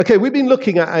Okay, we've been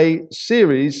looking at a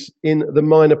series in the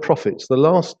Minor Prophets.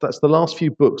 That's the last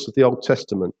few books of the Old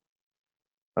Testament.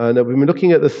 And we've been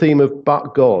looking at the theme of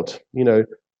but God. You know,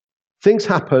 things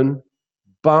happen,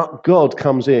 but God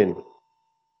comes in.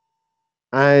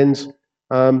 And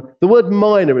the word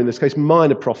minor, in this case,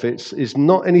 minor prophets, is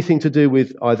not anything to do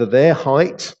with either their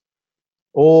height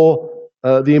or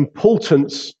the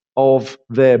importance of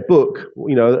their book.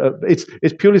 You know, it's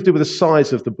purely to do with the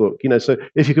size of the book. You know, so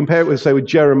if you compare it with, say, with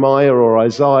Jeremiah or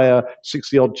Isaiah,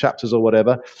 60-odd chapters or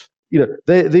whatever, you know,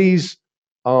 these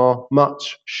are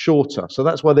much shorter. So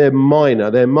that's why they're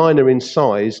minor. They're minor in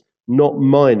size, not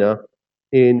minor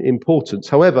in importance.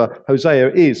 However,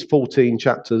 Hosea is 14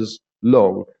 chapters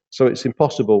long, so it's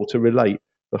impossible to relate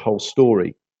the whole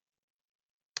story.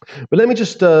 But let me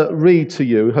just read to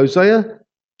you Hosea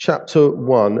chapter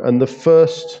 1 and the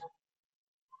first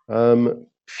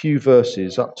few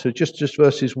verses, up to just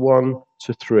verses 1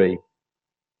 to 3.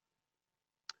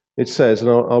 It says, and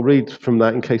I'll read from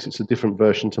that in case it's a different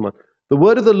version to mine. The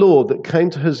word of the Lord that came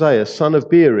to Hosea, son of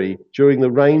Beeri, during the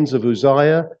reigns of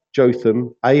Uzziah,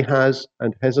 Jotham, Ahaz,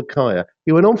 and Hezekiah.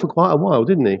 He went on for quite a while,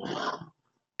 didn't he?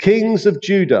 Kings of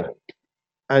Judah,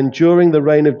 and during the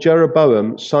reign of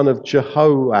Jeroboam, son of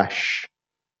Jehoash,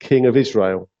 king of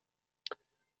Israel.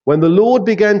 When the Lord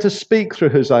began to speak through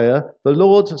Hosea, the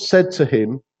Lord said to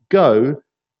him, Go,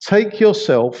 take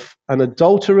yourself an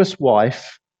adulterous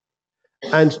wife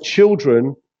and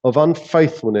children of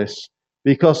unfaithfulness,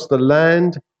 because the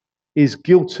land is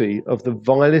guilty of the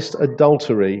vilest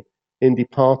adultery in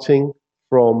departing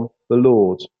from the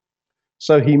Lord.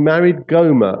 So he married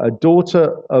Gomer, a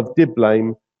daughter of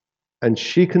Diblaim, and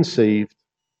she conceived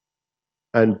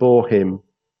and bore him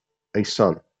a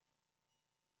son.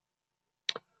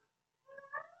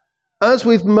 As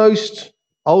with most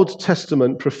Old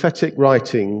Testament prophetic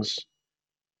writings,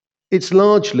 it's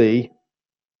largely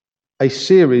a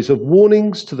series of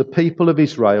warnings to the people of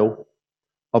Israel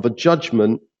of a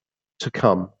judgment to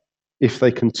come if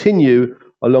they continue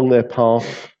along their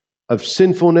path of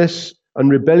sinfulness and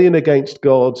rebellion against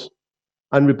God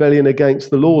and rebellion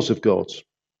against the laws of God.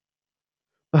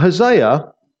 But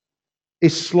Hosea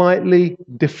is slightly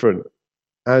different,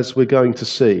 as we're going to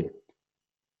see.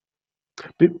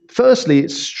 But firstly,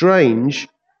 it's strange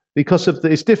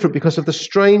it's different because of the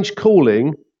strange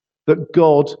calling that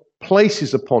God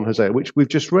places upon Hosea, which we've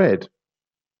just read.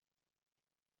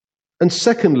 And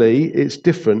secondly, it's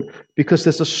different because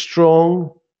there's a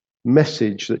strong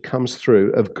message that comes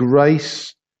through of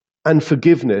grace and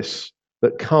forgiveness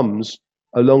that comes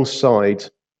alongside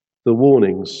the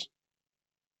warnings.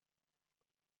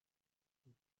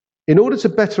 In order to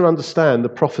better understand the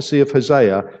prophecy of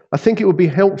Hosea, I think it would be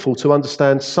helpful to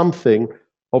understand something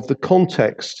of the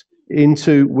context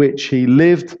into which he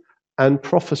lived and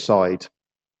prophesied.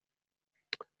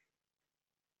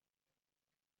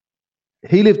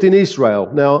 He lived in Israel.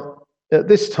 Now, at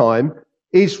this time,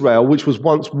 Israel, which was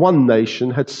once one nation,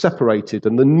 had separated,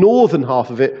 and the northern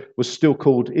half of it was still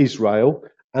called Israel,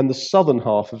 and the southern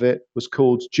half of it was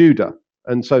called Judah.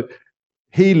 And so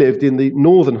he lived in the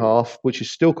northern half, which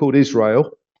is still called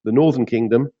Israel, the northern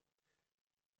kingdom.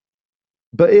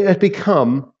 But it had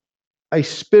become a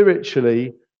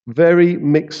spiritually very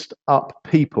mixed up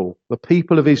people. The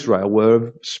people of Israel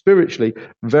were spiritually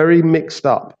very mixed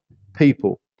up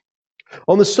people.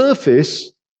 On the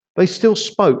surface, they still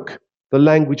spoke the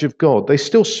language of God. They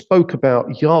still spoke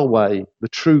about Yahweh, the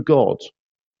true God,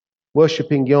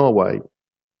 worshipping Yahweh.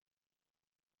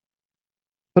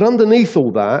 But underneath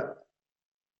all that,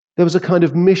 there was a kind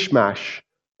of mishmash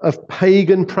of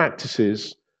pagan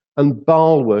practices and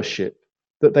Baal worship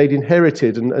that they'd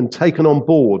inherited and taken on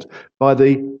board by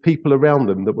the people around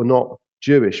them that were not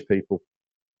Jewish people.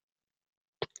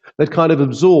 They'd kind of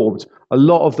absorbed a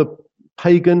lot of the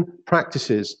pagan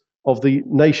practices of the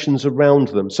nations around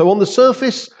them. So on the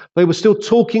surface, they were still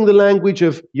talking the language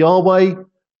of Yahweh,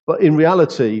 but in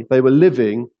reality, they were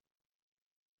living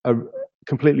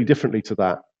completely differently to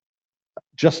that,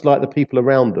 just like the people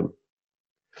around them.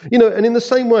 You know, and in the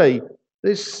same way,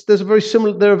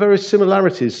 there are very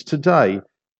similarities today.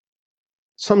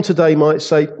 Some today might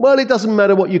say, well, it doesn't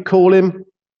matter what you call him.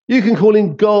 You can call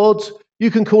him God. You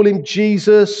can call him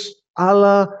Jesus,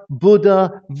 Allah,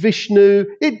 Buddha, Vishnu.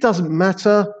 It doesn't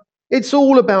matter. It's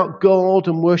all about God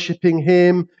and worshipping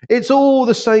him. It's all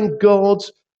the same God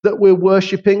that we're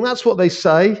worshipping. That's what they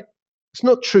say. It's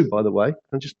not true, by the way.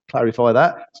 I'll just clarify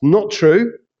that. It's not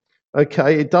true.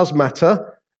 Okay, it does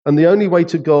matter. And the only way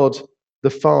to God the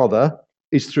Father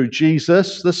is through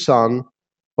Jesus the Son,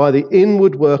 by the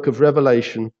inward work of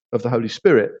revelation of the Holy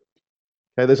Spirit.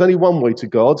 Okay, there's only one way to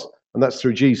God, and that's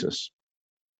through Jesus.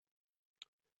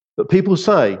 But people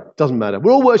say, doesn't matter.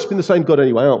 We're all worshipping the same God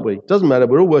anyway, aren't we? Doesn't matter.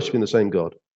 We're all worshipping the same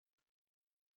God.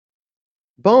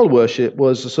 Baal worship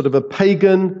was a sort of a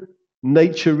pagan,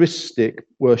 naturistic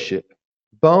worship.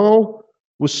 Baal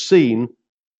was seen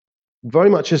very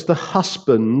much as the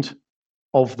husband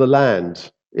of the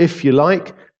land. If you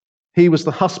like, he was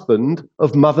the husband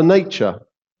of Mother Nature.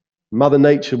 Mother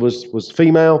Nature was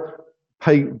female.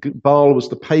 Baal was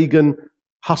the pagan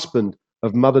husband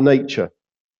of Mother Nature.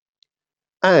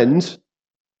 And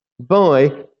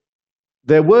by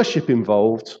their worship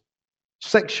involved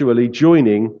sexually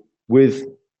joining with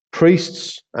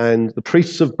priests and the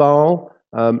priests of Baal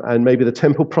and maybe the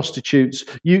temple prostitutes.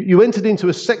 You entered into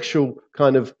a sexual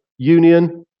kind of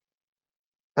union,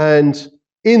 and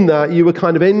in that you were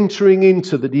kind of entering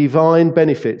into the divine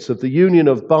benefits of the union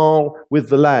of Baal with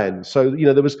the land. So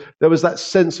there was that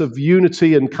sense of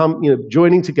unity and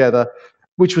joining together,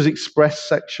 which was expressed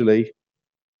sexually.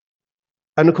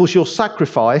 And of course, your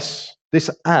sacrifice, this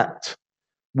act,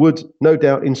 would no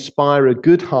doubt inspire a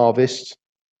good harvest.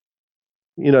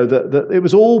 That it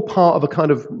was all part of a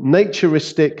kind of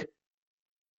naturistic,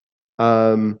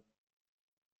 paganistic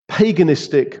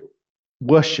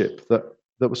worship that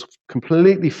was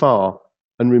completely far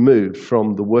and removed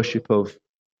from the worship of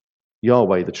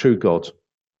Yahweh, the true God.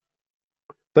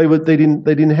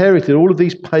 They'd inherited all of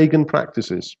these pagan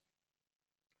practices,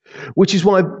 which is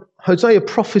why Hosea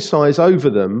prophesies over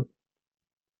them,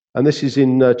 and this is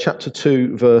in chapter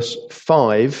 2, verse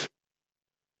 5.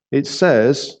 It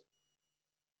says,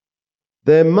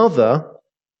 their mother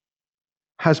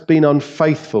has been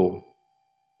unfaithful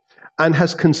and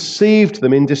has conceived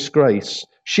them in disgrace.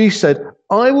 She said,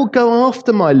 I will go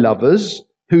after my lovers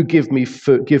who give me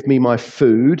my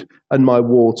food and my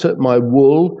water, my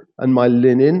wool and my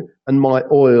linen and my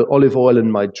oil, olive oil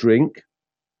and my drink.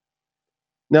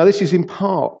 Now, this is in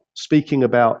part speaking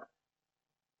about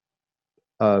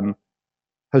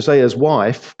Hosea's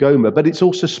wife, Gomer, but it's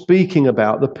also speaking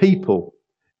about the people.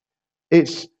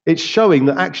 It's showing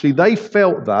that actually they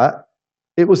felt that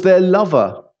it was their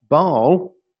lover,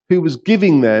 Baal, who was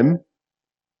giving them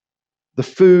the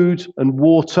food and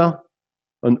water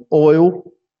and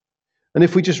oil. And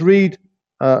if we just read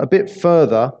a bit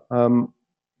further, I'm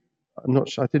not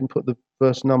sure, I didn't put the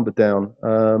verse number down.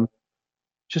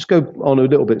 Just go on a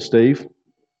little bit, Steve.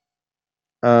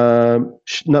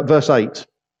 Verse 8.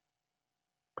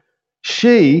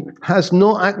 She has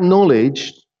not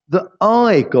acknowledged that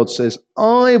I, God says,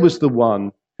 I was the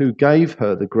one who gave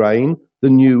her the grain, the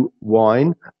new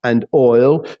wine and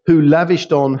oil, who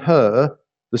lavished on her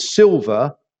the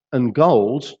silver and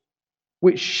gold,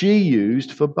 which she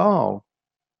used for Baal.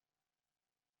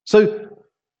 So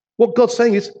what God's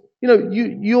saying is,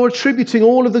 you're attributing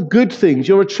all of the good things.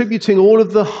 You're attributing all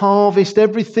of the harvest,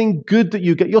 everything good that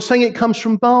you get. You're saying it comes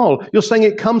from Baal. You're saying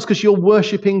it comes because you're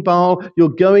worshipping Baal. You're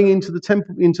going into the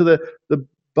temple, into the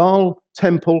Baal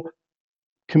temple,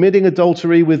 committing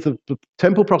adultery with the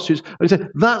temple prostitutes. And you say,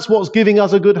 that's what's giving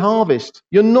us a good harvest.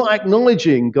 You're not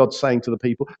acknowledging, God's saying to the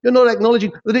people, you're not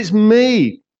acknowledging that it's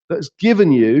me that's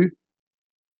given you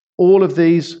all of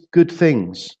these good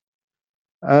things.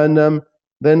 And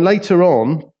then later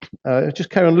on, just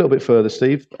carry on a little bit further,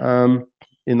 Steve,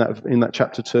 in that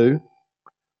chapter 2.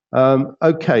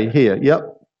 Okay, here, yep.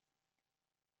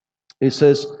 It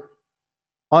says,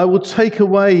 I will take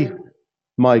away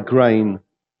my grain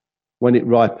when it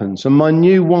ripens, and my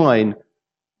new wine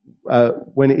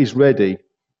when it is ready.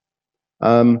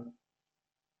 Actually,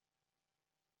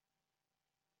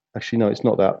 no, it's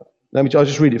not that. I'll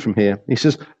just read it from here. He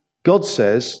says, God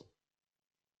says,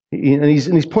 and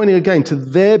he's pointing again to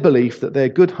their belief that their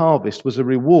good harvest was a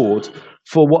reward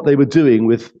for what they were doing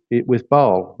with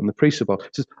Baal and the priests of Baal. He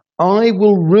says, I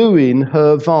will ruin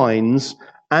her vines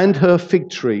and her fig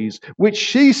trees, which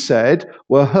she said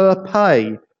were her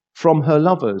pay from her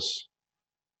lovers.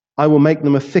 I will make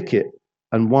them a thicket,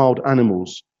 and wild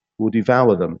animals will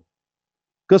devour them.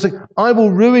 God's saying, I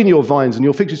will ruin your vines and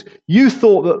your fig trees. You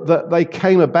thought that they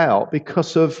came about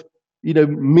because of,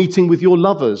 meeting with your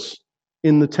lovers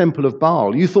in the temple of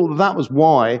Baal. You thought that was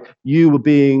why you were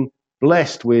being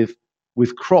blessed with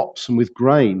crops and with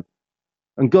grain.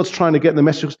 And God's trying to get the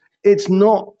message. It's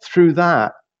not through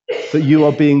that you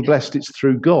are being blessed. It's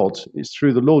through God. It's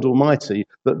through the Lord Almighty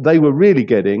that they were really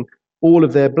getting all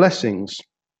of their blessings.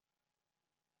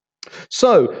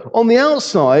 So, on the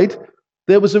outside,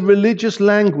 there was a religious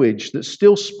language that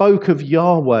still spoke of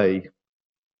Yahweh,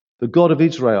 the God of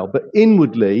Israel. But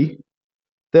inwardly,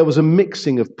 there was a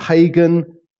mixing of pagan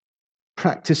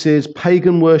practices,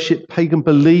 pagan worship, pagan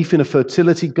belief in a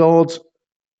fertility god,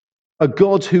 a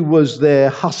god who was their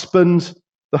husband,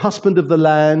 the husband of the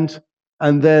land,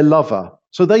 and their lover.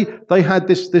 So they had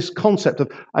this concept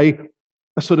of a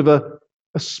sort of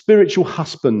a spiritual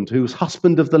husband who was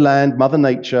husband of the land, Mother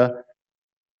Nature,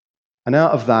 and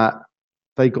out of that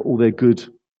they got all their good.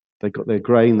 They got their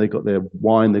grain, they got their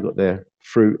wine, they got their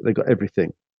fruit, they got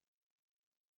everything.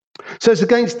 So it's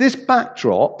against this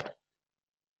backdrop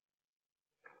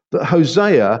that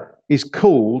Hosea is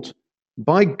called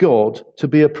by God to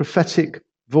be a prophetic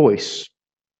voice.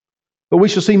 But we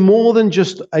shall see more than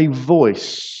just a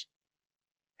voice.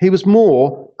 He was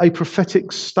more a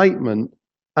prophetic statement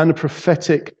and a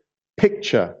prophetic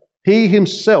picture. He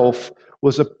himself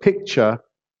was a picture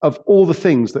of all the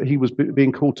things that he was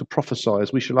being called to prophesy,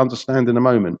 as we shall understand in a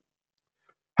moment.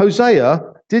 Hosea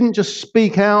didn't just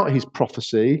speak out his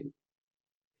prophecy,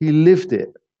 he lived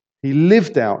it. He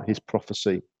lived out his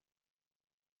prophecy.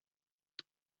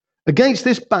 Against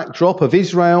this backdrop of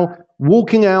Israel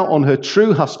walking out on her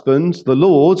true husband, the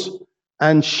Lord,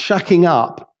 and shacking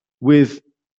up with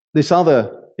this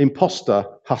other imposter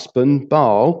husband,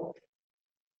 Baal,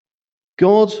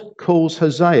 God calls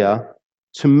Hosea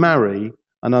to marry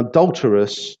an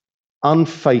adulterous,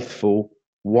 unfaithful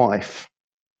wife.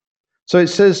 So it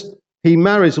says he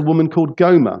marries a woman called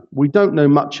Gomer. We don't know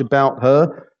much about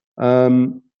her.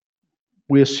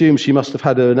 We assume she must have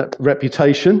had a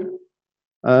reputation.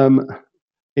 In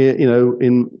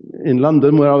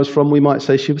London, where I was from, we might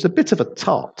say she was a bit of a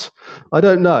tart. I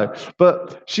don't know.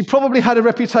 But she probably had a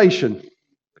reputation.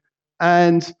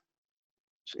 And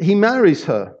he marries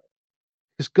her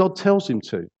because God tells him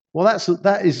to. Well, that's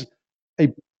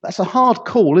a hard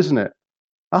call, isn't it?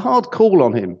 A hard call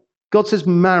on him. God says,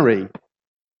 marry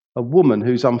a woman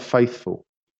who's unfaithful.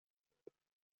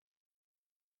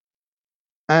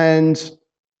 And,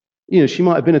 she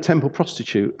might have been a temple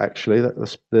prostitute, actually.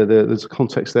 There's a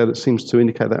context there that seems to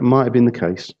indicate that might have been the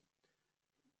case.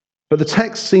 But the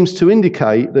text seems to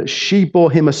indicate that she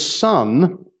bore him a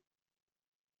son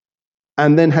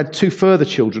and then had 2 further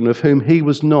children of whom he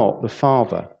was not the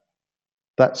father.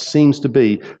 That seems to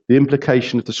be the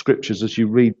implication of the scriptures as you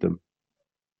read them.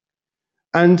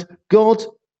 And God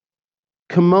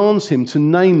commands him to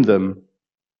name them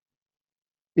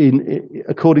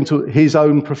according to his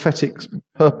own prophetic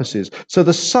purposes. So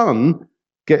the son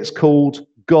gets called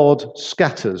God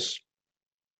scatters,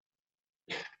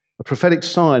 a prophetic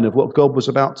sign of what God was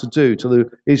about to do to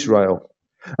Israel.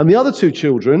 And the other 2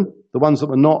 children, the ones that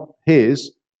were not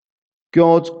his,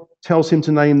 God tells him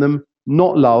to name them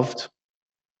Not Loved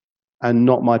and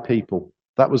Not My People.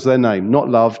 That was their name, Not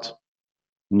Loved,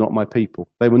 Not My People.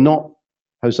 They were not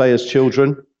Hosea's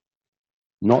children,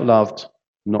 not loved,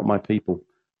 not my people.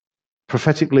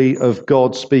 Prophetically of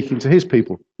God speaking to his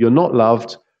people. You're not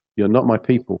loved, you're not my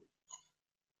people.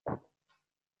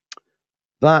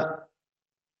 That,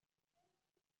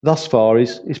 thus far,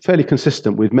 is fairly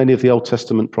consistent with many of the Old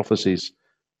Testament prophecies,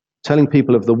 telling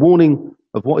people of the warning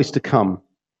of what is to come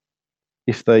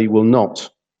if they will not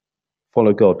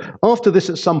follow God. After this,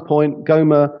 at some point,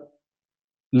 Gomer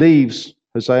leaves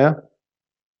Hosea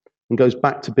and goes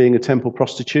back to being a temple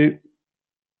prostitute.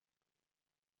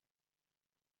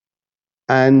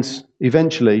 And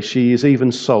eventually, she is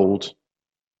even sold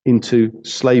into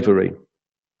slavery.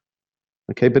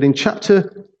 Okay, but in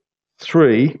chapter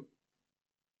 3,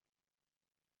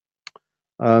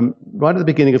 right at the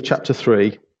beginning of chapter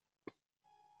 3,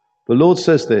 the Lord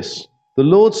says this. The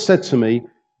Lord said to me,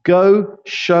 go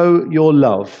show your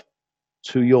love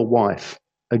to your wife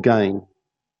again,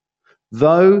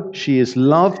 though she is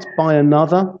loved by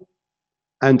another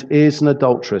and is an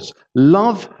adulteress.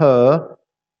 Love her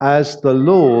as the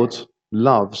Lord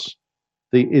loves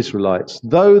the Israelites,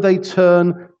 though they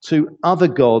turn to other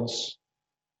gods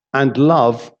and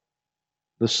love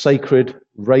the sacred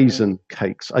raisin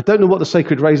cakes. I don't know what the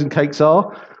sacred raisin cakes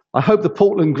are. I hope the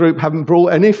Portland group haven't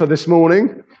brought any for this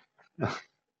morning.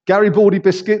 Garibaldi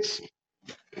biscuits?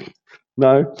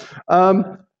 No.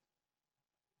 But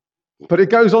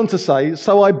it goes on to say,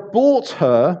 so I bought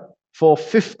her for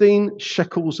 15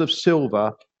 shekels of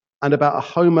silver and about a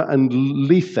homer and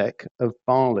lethek of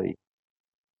barley.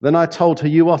 Then I told her,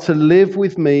 you are to live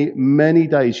with me many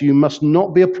days. You must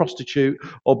not be a prostitute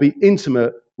or be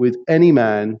intimate with any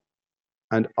man,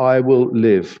 and I will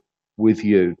live with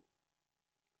you.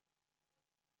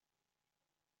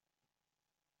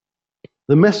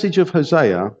 The message of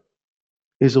Hosea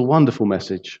is a wonderful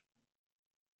message.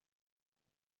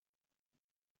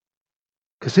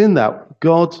 Because in that,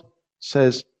 God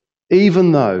says,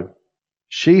 even though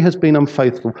she has been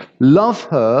unfaithful, love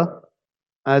her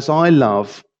as I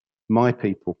love my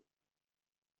people.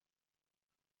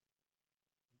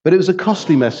 But it was a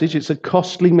costly message. It's a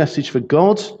costly message for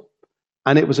God,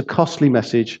 and it was a costly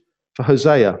message for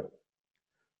Hosea.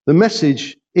 The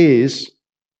message is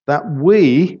that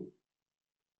we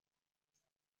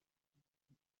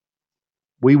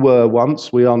were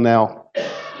once, we are now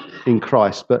in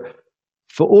Christ. But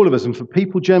for all of us and for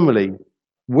people generally,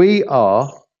 we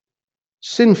are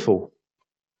sinful.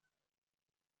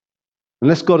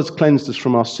 Unless God has cleansed us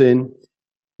from our sin,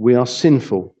 we are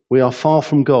sinful. We are far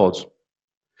from God.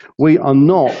 We are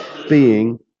not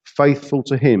being faithful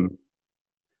to him.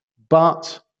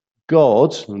 But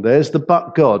God, and there's the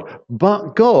but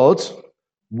God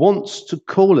wants to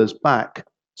call us back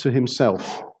to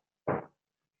himself.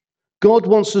 God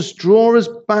wants us, draw us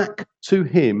back to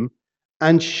him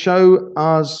and show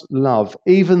us love,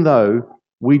 even though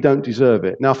we don't deserve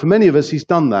it. Now, for many of us, he's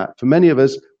done that. For many of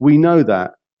us, we know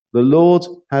that. The Lord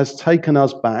has taken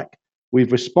us back.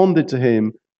 We've responded to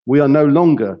him. We are no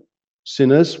longer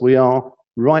sinners. We are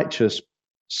righteous,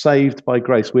 saved by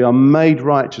grace. We are made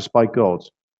righteous by God.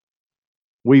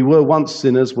 We were once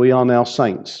sinners. We are now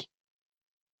saints.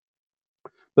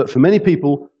 But for many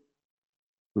people,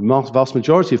 the vast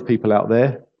majority of people out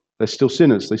there, they're still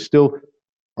sinners. They still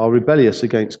are rebellious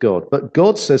against God. But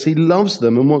God says he loves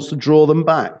them and wants to draw them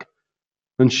back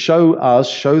and show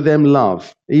them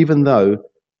love, even though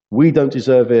we don't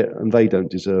deserve it and they don't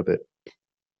deserve it.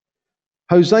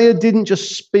 Hosea didn't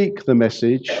just speak the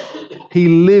message, he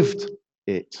lived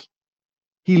it.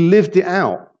 He lived it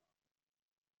out.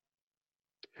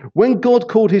 When God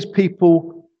called his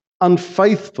people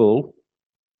unfaithful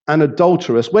and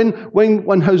adulterous, when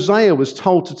Hosea was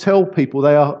told to tell people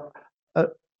they are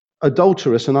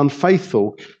adulterous and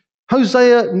unfaithful,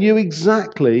 Hosea knew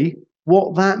exactly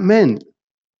what that meant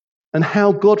and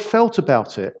how God felt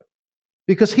about it,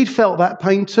 because he'd felt that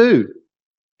pain too.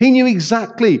 He knew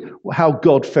exactly how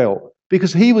God felt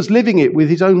because he was living it with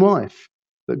his own wife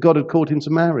that God had called him to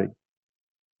marry.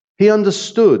 He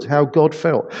understood how God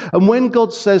felt. And when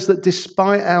God says that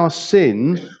despite our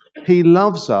sin, he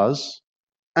loves us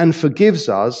and forgives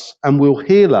us and will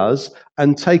heal us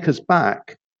and take us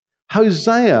back,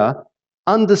 Hosea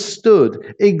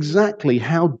understood exactly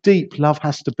how deep love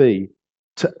has to be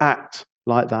to act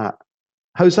like that.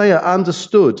 Hosea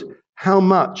understood how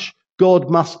much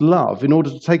God must love in order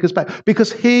to take us back,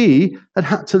 because he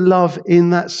had to love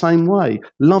in that same way,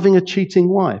 loving a cheating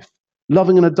wife,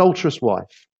 loving an adulterous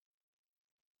wife.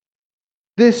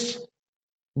 This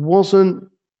wasn't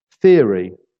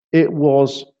theory, it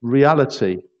was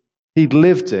reality. He'd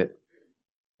lived it.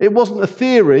 It wasn't a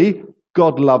theory,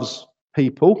 God loves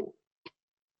people.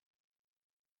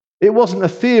 It wasn't a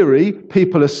theory,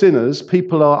 people are sinners,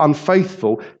 people are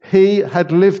unfaithful. He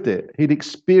had lived it. He'd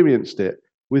experienced it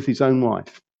with his own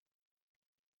wife.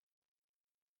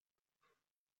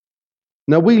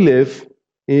 Now, we live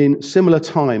in similar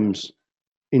times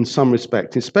in some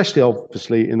respect, especially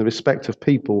obviously in the respect of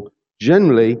people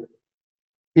generally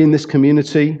in this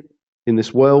community, in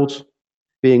this world,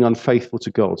 being unfaithful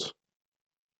to God.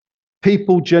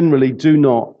 People generally do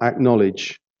not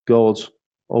acknowledge God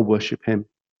or worship him.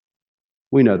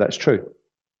 We know that's true.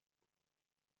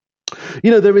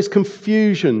 You know, there is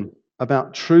confusion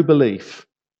about true belief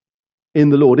in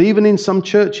the Lord. Even in some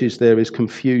churches, there is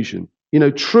confusion. You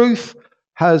know, truth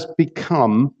has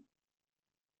become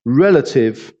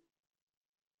relative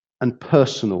and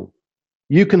personal.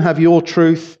 You can have your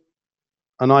truth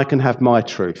and I can have my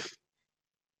truth.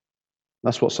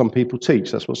 That's what some people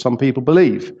teach. That's what some people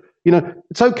believe. You know,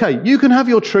 it's okay. You can have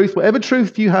your truth. Whatever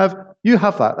truth you have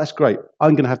that. That's great.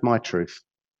 I'm going to have my truth.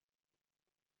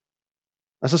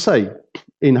 As I say,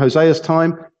 in Hosea's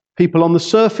time, people on the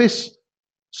surface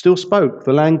still spoke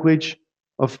the language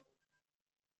of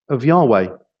Yahweh.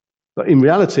 But in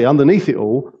reality, underneath it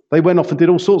all, they went off and did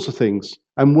all sorts of things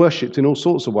and worshipped in all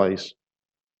sorts of ways.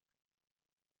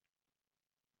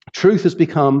 Truth has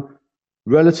become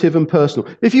relative and personal.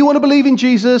 If you want to believe in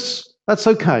Jesus, that's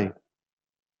okay.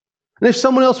 And if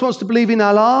someone else wants to believe in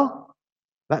Allah,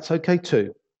 that's okay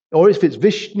too. Or if it's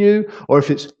Vishnu, or if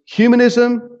it's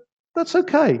humanism, that's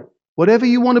okay. Whatever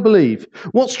you want to believe.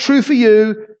 What's true for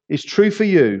you is true for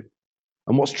you.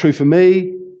 And what's true for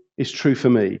me is true for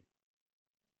me.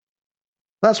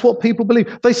 That's what people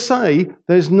believe. They say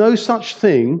there's no such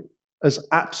thing as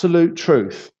absolute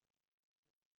truth.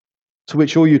 To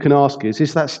which all you can ask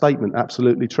is that statement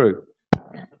absolutely true?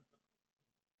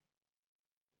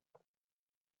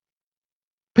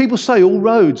 People say all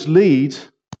roads lead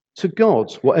to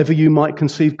God, whatever you might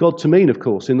conceive God to mean, of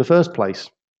course, in the first place.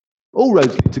 All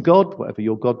roads lead to God, whatever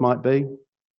your God might be.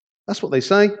 That's what they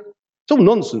say. It's all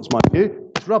nonsense, mind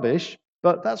you. It's rubbish,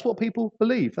 but that's what people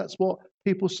believe. That's what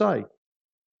people say.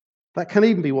 That can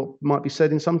even be what might be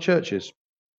said in some churches.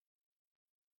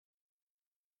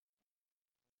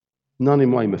 None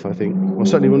in Weymouth, I think. Well,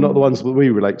 certainly not the ones that we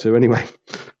relate to anyway.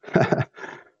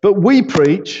 But we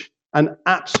preach an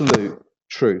absolute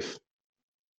truth.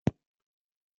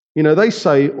 You know, they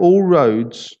say all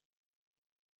roads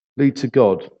lead to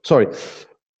God. Sorry.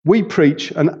 We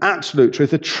preach an absolute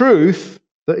truth, a truth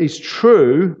that is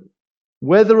true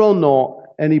whether or not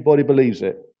anybody believes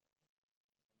it.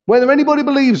 Whether anybody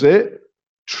believes it,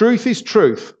 truth is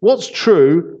truth. What's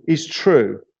true is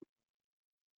true.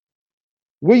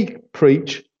 We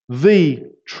preach the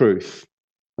truth.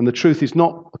 And the truth is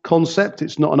not a concept,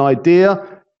 it's not an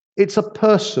idea, it's a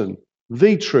person,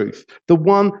 the truth. The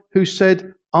one who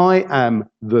said, I am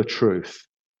the truth.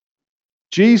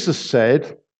 Jesus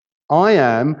said, I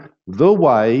am the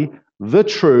way, the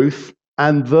truth,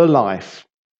 and the life.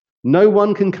 No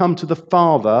one can come to the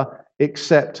Father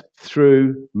except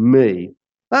through me.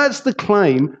 That's the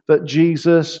claim that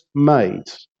Jesus made.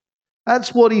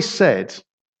 That's what he said.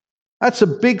 That's a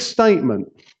big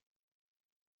statement.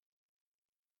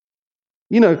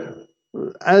 You know,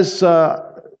 as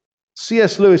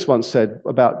C.S. Lewis once said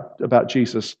about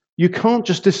Jesus, you can't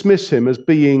just dismiss him as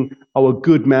being, a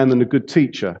good man and a good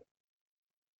teacher.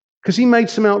 Because he made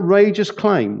some outrageous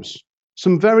claims,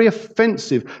 some very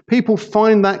offensive. People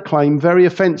find that claim very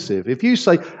offensive. If you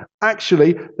say,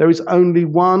 actually, there is only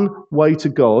one way to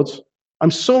God, I'm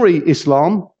sorry,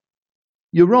 Islam,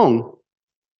 you're wrong.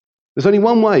 There's only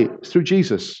one way, it's through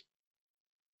Jesus.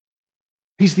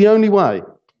 He's the only way.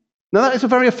 Now, that is a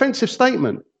very offensive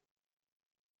statement.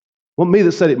 Wasn't me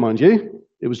that said it, mind you.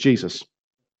 It was Jesus.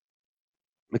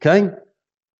 Okay?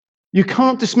 You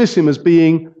can't dismiss him as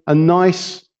being a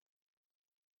nice,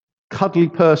 cuddly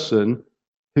person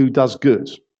who does good.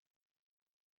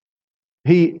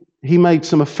 He made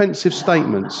some offensive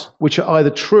statements which are either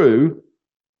true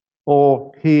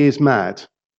or he is mad.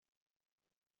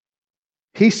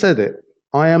 He said it,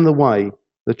 I am the way,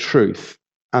 the truth,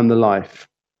 and the life.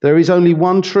 There is only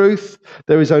one truth,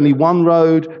 there is only one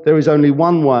road, there is only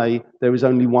one way, there is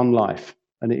only one life,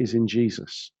 and it is in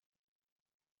Jesus.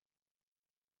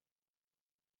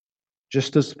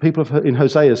 Just as people in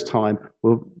Hosea's time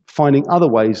were finding other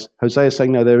ways, Hosea is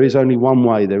saying, no, there is only one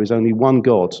way, there is only one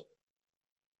God.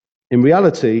 In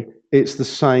reality, it's the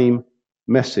same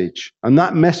message. And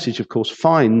that message, of course,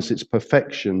 finds its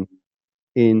perfection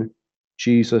in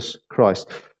Jesus Christ.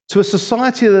 To a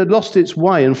society that had lost its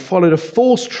way and followed a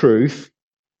false truth,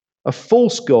 a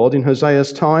false God in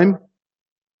Hosea's time,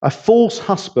 a false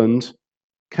husband,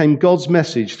 came God's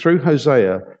message through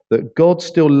Hosea that God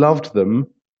still loved them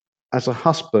as a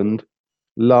husband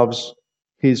loves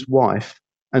his wife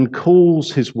and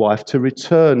calls his wife to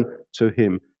return to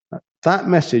him. That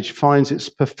message finds its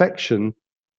perfection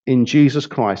in Jesus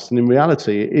Christ, and in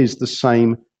reality, it is the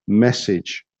same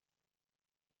message.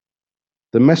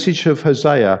 The message of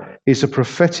Hosea is a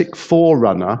prophetic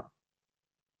forerunner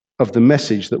of the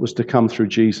message that was to come through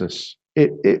Jesus.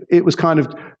 It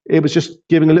was just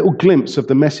giving a little glimpse of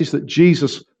the message that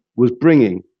Jesus was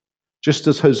bringing. Just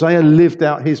as Hosea lived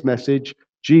out his message,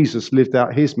 Jesus lived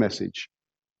out his message.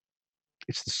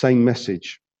 It's the same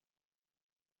message.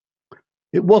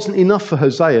 It wasn't enough for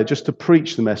Hosea just to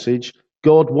preach the message.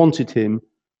 God wanted him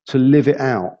to live it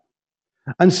out.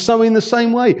 And so in the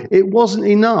same way, it wasn't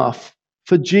enough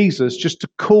for Jesus just to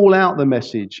call out the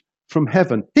message from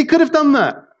heaven. He could have done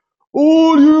that.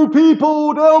 All you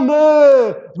people down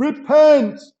there,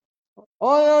 repent.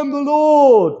 I am the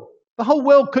Lord. The whole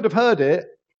world could have heard it.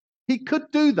 He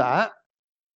could do that.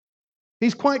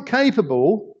 He's quite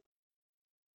capable.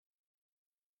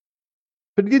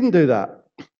 But he didn't do that.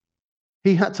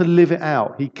 He had to live it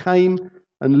out. He came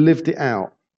and lived it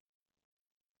out.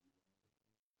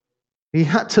 He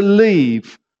had to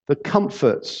leave the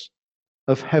comforts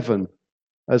of heaven,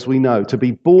 as we know, to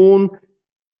be born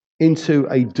into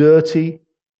a dirty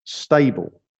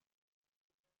stable.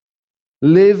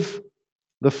 Live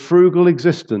the frugal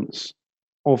existence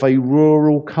of a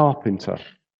rural carpenter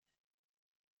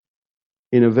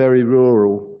in a very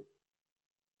rural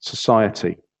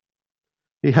society.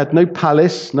 He had no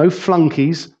palace, no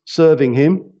flunkies serving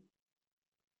him.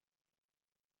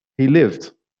 He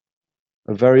lived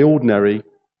a very ordinary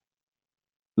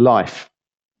life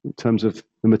in terms of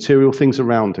the material things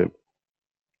around him.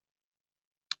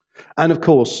 And of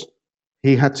course,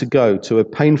 he had to go to a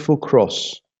painful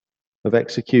cross of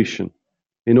execution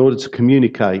in order to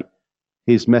communicate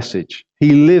his message.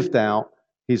 He lived out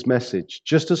his message,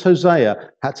 just as Hosea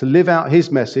had to live out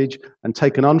his message and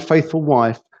take an unfaithful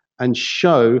wife and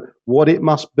show what it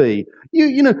must be.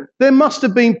 You know, there must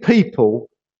have been people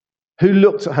who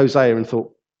looked at Hosea and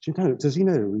thought, does he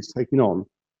know who he's taking on?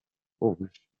 Or,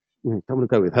 don't want to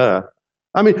go with her.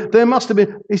 I mean, there must have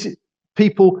been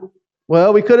people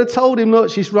Well, we could have told him,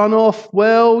 look, she's run off.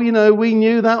 Well, we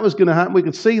knew that was going to happen. We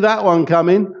could see that one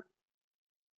coming.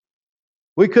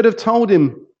 We could have told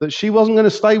him that she wasn't going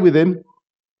to stay with him.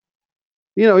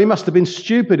 He must have been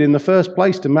stupid in the first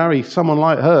place to marry someone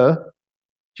like her.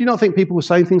 Do you not think people were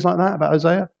saying things like that about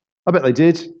Hosea? I bet they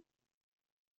did.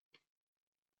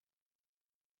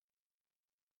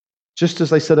 Just as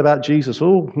they said about Jesus, he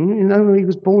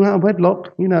was born out of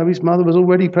wedlock. His mother was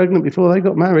already pregnant before they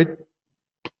got married.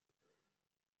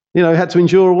 He had to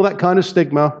endure all that kind of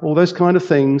stigma, all those kind of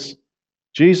things.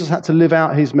 Jesus had to live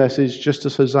out his message just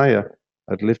as Hosea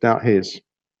had lived out his.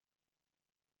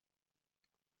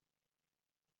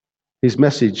 His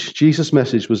message, Jesus'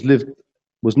 message, was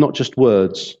not just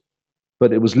words,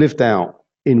 but it was lived out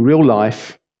in real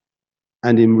life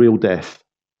and in real death.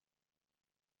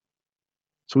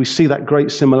 So we see that great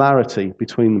similarity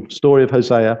between the story of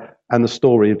Hosea and the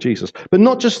story of Jesus. But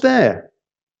not just there.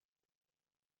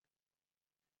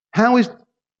 How is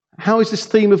this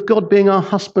theme of God being our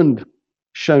husband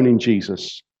shown in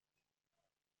Jesus?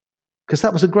 Because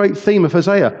that was a great theme of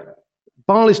Hosea.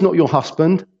 Baal is not your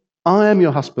husband. I am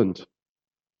your husband.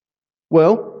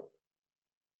 Well,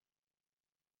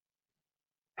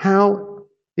 how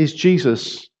is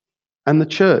Jesus and the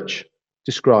church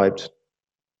described?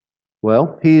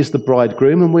 Well, he is the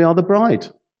bridegroom and we are the bride.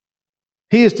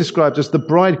 He is described as the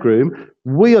bridegroom.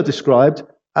 We are described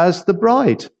as the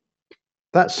bride.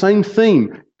 That same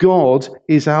theme. God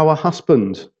is our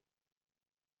husband.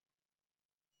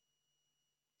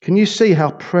 Can you see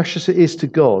how precious it is to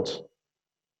God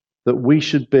that we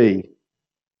should be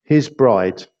his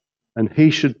bride and he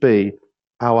should be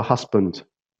our husband?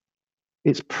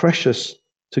 It's precious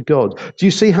to God. Do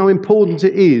you see how important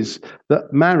it is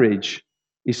that marriage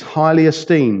is highly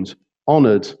esteemed,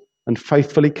 honoured, and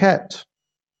faithfully kept?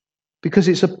 Because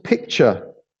it's a picture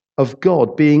of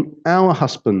God being our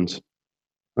husband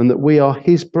and that we are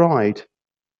his bride.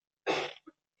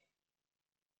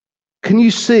 Can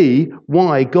you see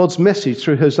why God's message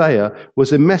through Hosea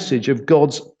was a message of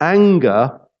God's anger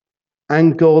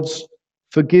and God's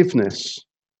forgiveness?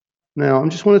 Now, I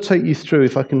just want to take you through,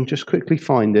 if I can just quickly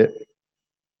find it.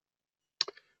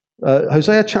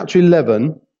 Hosea chapter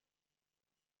 11,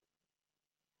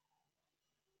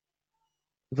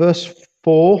 verse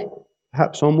 4,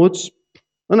 perhaps onwards.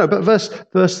 Oh no, but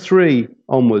verse 3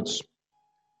 onwards.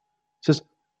 It says,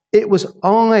 "It was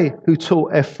I who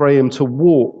taught Ephraim to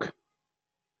walk.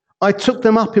 I took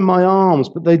them up in my arms,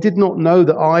 but they did not know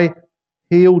that I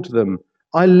healed them.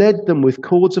 I led them with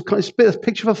cords of kindness." It's a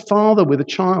picture of a father with a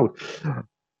child.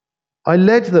 I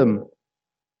led them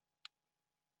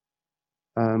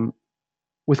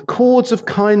with cords of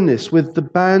kindness, with the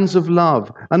bands of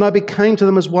love, and I became to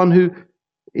them as one who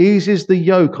eases the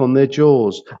yoke on their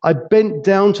jaws. I bent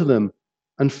down to them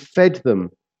and fed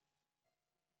them.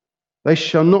 They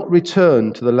shall not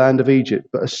return to the land of Egypt,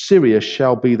 but Assyria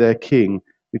shall be their king,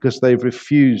 because they've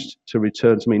refused to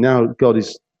return to me. Now God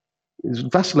is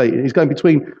vacillating. He's going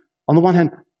between, on the one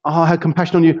hand, I have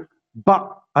compassion on you,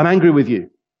 but I'm angry with you.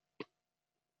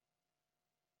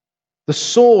 The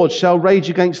sword shall rage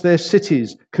against their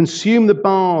cities, consume the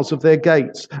bars of their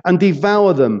gates, and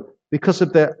devour them because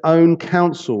of their own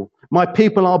counsel. My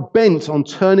people are bent on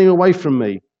turning away from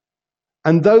me.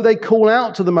 And though they call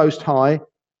out to the Most High,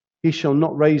 he shall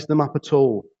not raise them up at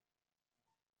all.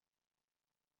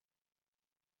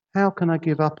 How can I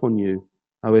give up on you,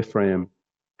 O Ephraim?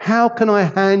 How can I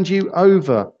hand you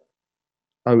over,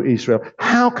 O Israel?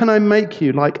 How can I make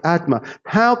you like Admah?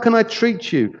 How can I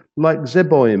treat you like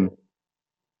Zeboim?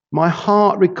 My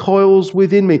heart recoils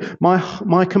within me.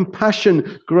 My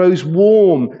compassion grows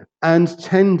warm and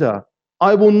tender.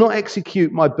 I will not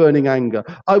execute my burning anger.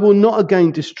 I will not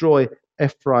again destroy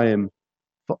Ephraim.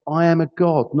 For I am a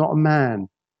God, not a man,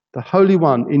 the Holy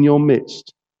One in your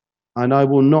midst, and I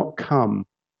will not come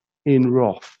in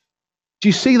wrath. Do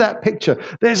you see that picture?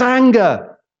 There's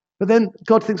anger. But then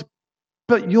God thinks,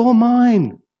 but you're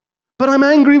mine. But I'm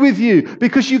angry with you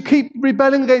because you keep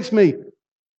rebelling against me.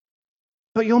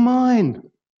 But you're mine.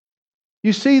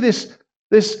 You see these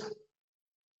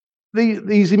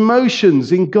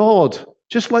emotions in God,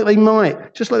 just like they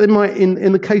might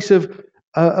in the case of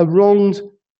a wronged,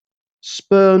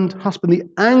 spurned husband, the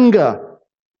anger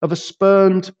of a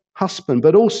spurned husband,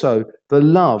 but also the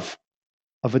love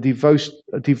of a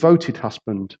devoted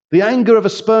husband. The anger of a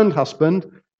spurned husband,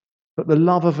 but the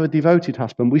love of a devoted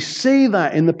husband. We see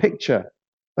that in the picture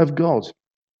of God.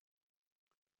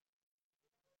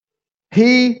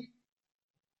 He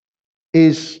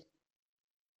is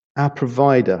our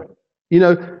provider.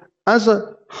 As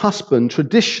a husband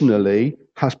traditionally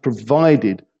has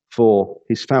provided for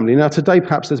his family. Now today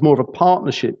perhaps there's more of a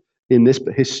partnership in this,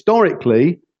 but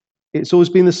historically, it's always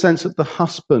been the sense that the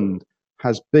husband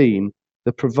has been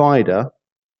the provider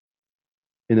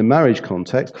in a marriage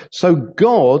context. So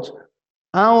God,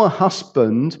 our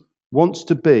husband, wants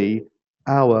to be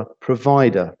our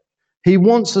provider. He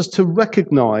wants us to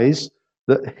recognize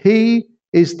that he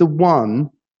is the one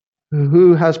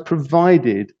who has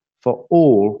provided for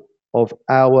all of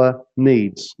our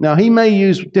needs. Now, he may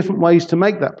use different ways to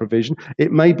make that provision.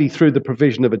 It may be through the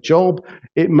provision of a job.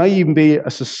 It may even be a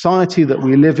society that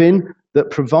we live in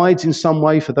that provides in some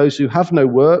way for those who have no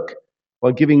work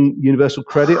by giving universal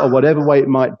credit or whatever way it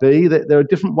might be. There are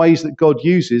different ways that God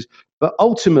uses, but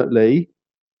ultimately,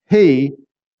 he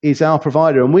is our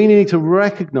provider. And we need to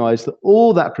recognize that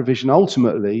all that provision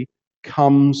ultimately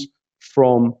comes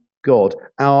from God.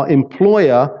 Our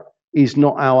employer is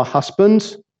not our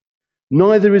husband.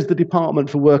 Neither is the Department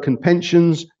for Work and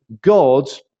Pensions. God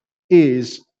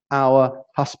is our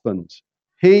husband.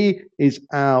 He is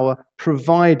our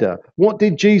provider. What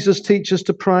did Jesus teach us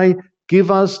to pray?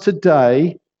 Give us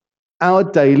today our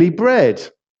daily bread.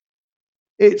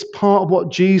 It's part of what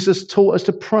Jesus taught us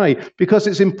to pray, because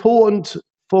it's important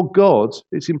for God,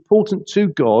 it's important to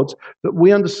God that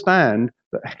we understand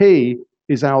that he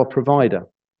is our provider.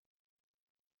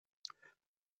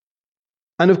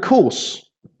 And of course,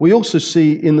 we also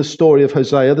see in the story of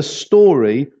Hosea the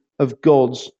story of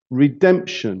God's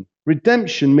redemption.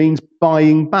 Redemption means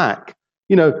buying back.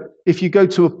 You know, if you go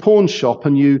to a pawn shop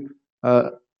and you,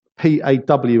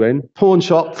 P-A-W-N, pawn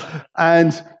shop,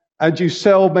 and you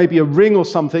sell maybe a ring or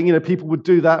something, you know, people would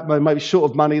do that, maybe short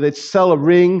of money, they'd sell a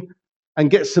ring and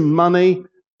get some money,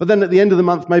 but then at the end of the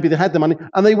month, maybe they had the money,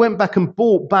 and they went back and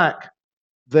bought back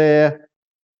their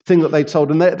thing that they'd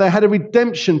sold, and they had a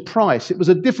redemption price. It was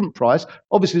a different price.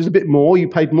 Obviously, it was a bit more. You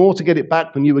paid more to get it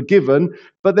back than you were given,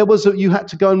 but you had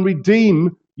to go and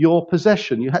redeem your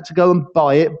possession. You had to go and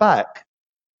buy it back.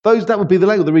 That would be the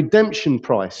label, the redemption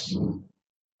price.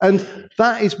 And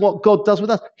that is what God does with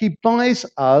us. He buys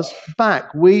us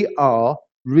back. We are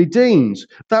redeemed.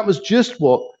 That was just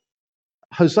what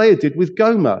Hosea did with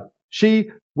Gomer.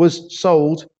 She was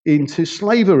sold into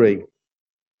slavery.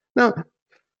 Now,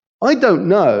 I don't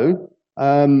know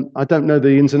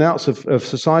the ins and outs of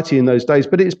society in those days,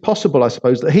 but it's possible, I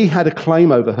suppose, that he had a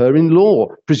claim over her in law.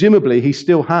 Presumably, he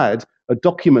still had a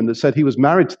document that said he was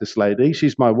married to this lady.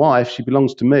 She's my wife. She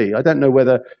belongs to me. I don't know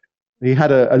whether he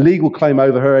had a legal claim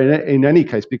over her in any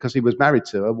case because he was married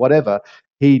to her. Whatever,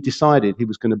 he decided he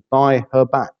was going to buy her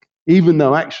back, even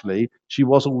though actually she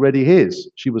was already his.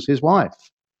 She was his wife,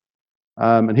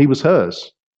 and he was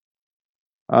hers.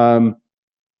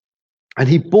 And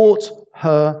he bought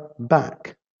her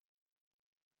back.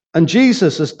 And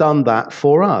Jesus has done that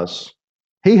for us.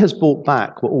 He has bought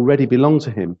back what already belonged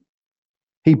to him.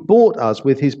 He bought us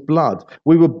with his blood.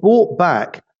 We were bought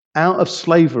back out of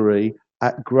slavery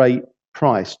at great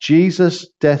price. Jesus'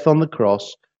 death on the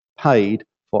cross paid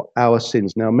for our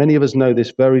sins. Now, many of us know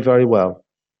this very, very well.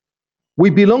 We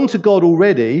belong to God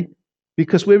already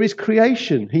because we're his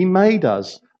creation. He made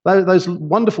us. Those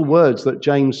wonderful words that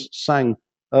James sang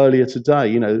earlier today,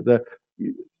 you know,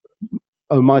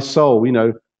 oh, my soul, you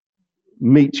know,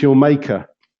 meet your maker.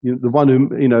 The one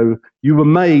who, you know, you were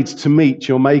made to meet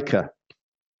your maker.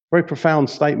 Very profound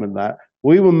statement that.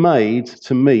 We were made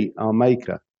to meet our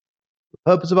maker.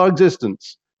 The purpose of our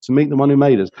existence, to meet the one who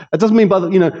made us. It doesn't mean by the,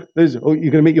 you know, you're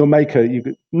going to meet your maker.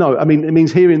 No, I mean, it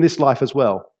means here in this life as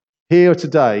well. Here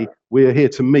today, we're here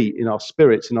to meet in our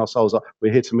spirits, in our souls.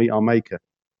 We're here to meet our maker.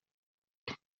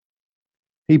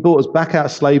 He bought us back out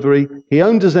of slavery. He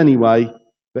owned us anyway,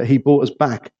 but he bought us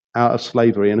back out of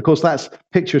slavery. And of course, that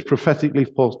picture is prophetically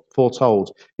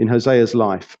foretold in Hosea's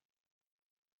life.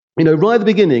 You know, right at the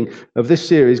beginning of this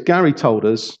series, Gary told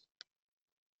us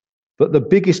that the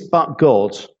biggest but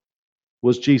God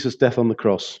was Jesus' death on the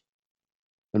cross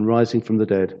and rising from the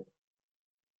dead,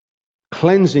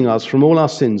 cleansing us from all our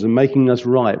sins and making us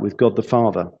right with God the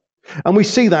Father. And we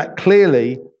see that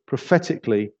clearly,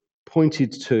 prophetically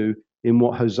pointed to in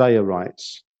what Hosea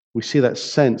writes. We see that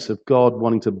sense of God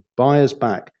wanting to buy us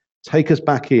back, take us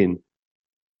back in,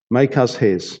 make us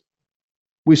his.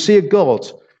 We see a God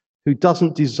who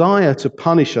doesn't desire to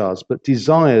punish us, but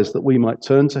desires that we might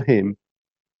turn to him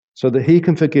so that he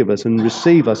can forgive us and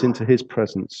receive us into his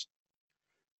presence.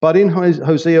 But in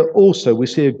Hosea also, we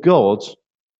see a God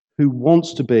who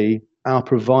wants to be our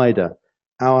provider,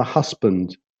 our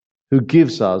husband, who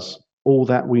gives us all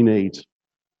that we need.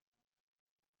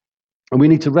 And we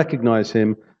need to recognize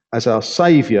him as our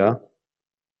Saviour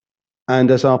and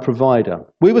as our provider.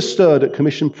 We were stirred at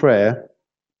Commission Prayer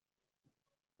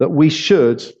that we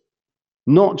should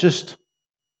not just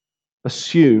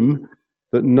assume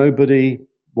that nobody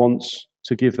wants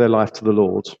to give their life to the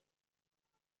Lord,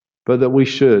 but that we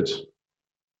should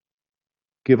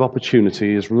give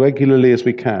opportunity as regularly as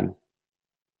we can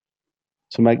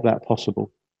to make that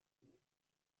possible.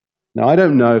 Now, I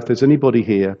don't know if there's anybody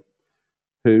here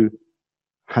who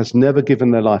has never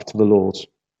given their life to the Lord,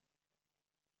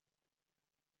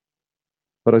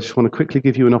 but I just want to quickly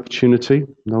give you an opportunity.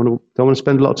 I don't want to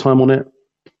spend a lot of time on it,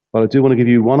 but I do want to give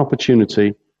you one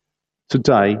opportunity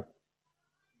today.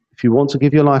 If you want to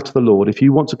give your life to the Lord, if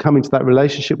you want to come into that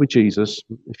relationship with Jesus,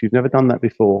 if you've never done that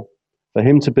before, for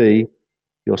him to be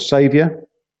your Savior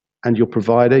and your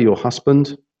provider, your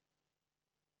husband,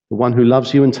 the one who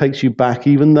loves you and takes you back,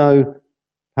 even though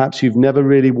perhaps you've never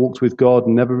really walked with God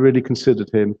and never really considered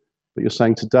him, but you're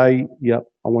saying today, yep,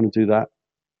 I want to do that.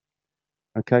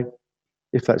 Okay?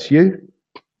 If that's you,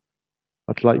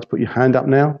 I'd like you to put your hand up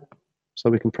now so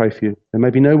we can pray for you. There may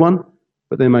be no one,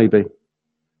 but there may be.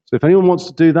 So if anyone wants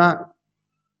to do that,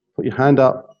 put your hand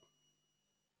up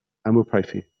and we'll pray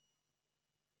for you.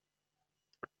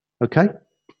 Okay?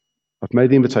 I've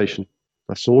made the invitation.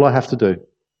 That's all I have to do.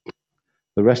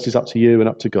 The rest is up to you and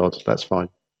up to God. That's fine.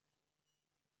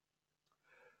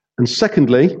 And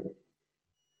secondly,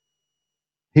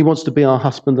 he wants to be our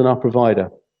husband and our provider.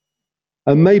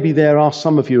 And maybe there are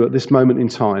some of you at this moment in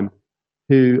time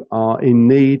who are in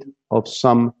need of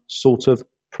some sort of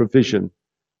provision.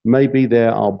 Maybe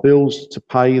there are bills to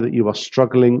pay that you are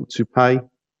struggling to pay.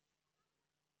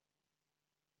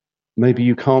 Maybe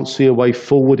you can't see a way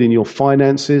forward in your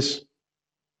finances.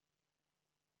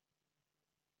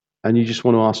 And you just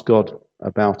want to ask God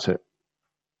about it.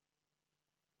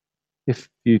 If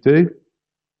you do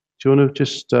you want to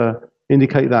just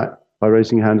indicate that by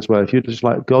raising your hand as well? If you'd just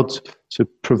like God to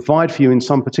provide for you in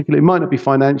some particular, it might not be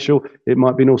financial, it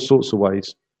might be in all sorts of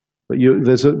ways. But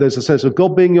there's a sense of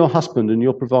God being your husband and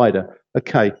your provider.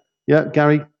 Okay, yeah,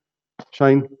 Gary,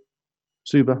 Shane,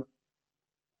 Suba.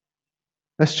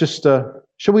 Let's just,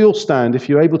 shall we all stand? If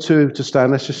you're able to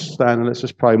stand, let's just stand and let's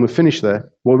just pray. And we'll finish there.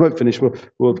 Well, we won't finish. I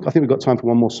think we've got time for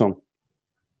one more song.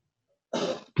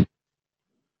 Okay.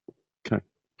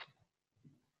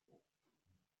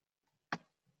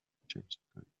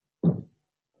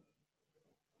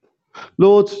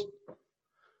 Lord,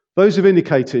 those who've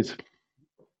indicated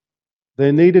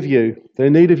their need of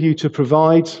you to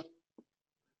provide,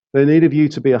 their need of you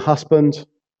to be a husband,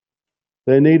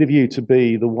 their need of you to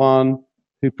be the one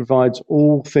who provides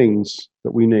all things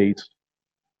that we need.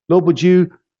 Lord, would you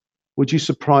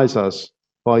surprise us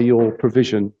by your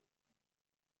provision?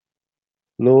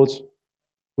 Lord,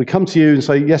 we come to you and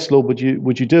say, yes, Lord, would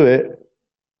you do it?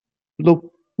 Lord,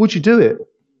 would you do it?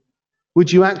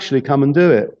 Would you actually come and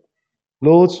do it?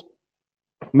 Lord,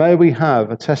 may we have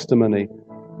a testimony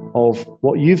of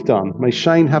what you've done. May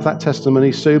Shane have that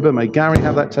testimony, Suba, may Gary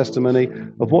have that testimony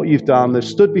of what you've done. They've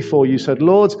stood before you, said,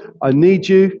 Lord, I need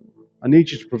you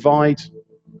to provide.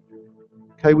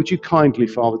 Okay, would you kindly,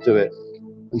 Father, do it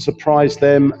and surprise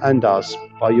them and us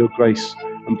by your grace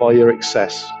and by your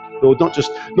excess. Lord, not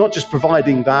just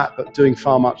providing that, but doing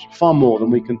far more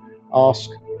than we can ask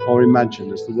or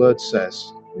imagine, as the word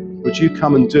says. Would you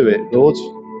come and do it, Lord?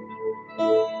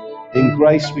 In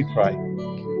grace we pray.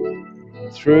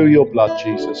 Through your blood,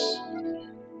 Jesus.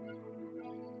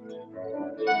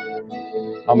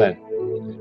 Amen.